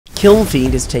Kiln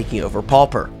Fiend is taking over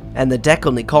Pauper, and the deck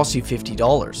only costs you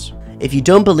 $50. If you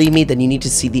don't believe me, then you need to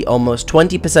see the almost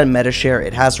 20% meta share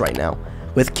it has right now.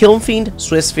 With Kiln Fiend,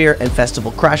 Swiftspear, and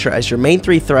Festival Crasher as your main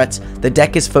 3 threats, the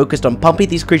deck is focused on pumping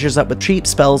these creatures up with cheap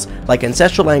spells like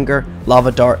Ancestral Anger,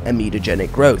 Lava Dart, and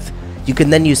Mutagenic Growth. You can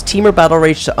then use Temur Battle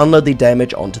Rage to unload the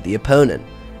damage onto the opponent.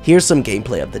 Here's some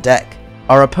gameplay of the deck.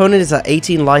 Our opponent is at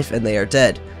 18 life and they are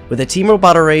dead. With a Temur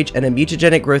Battle Rage and a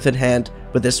Mutagenic Growth in hand,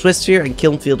 with a Swiftspear and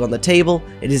Kiln Field on the table,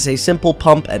 it is a simple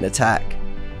pump and attack.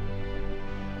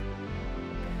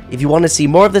 If you want to see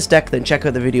more of this deck, then check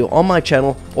out the video on my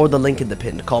channel or the link in the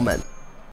pinned comment.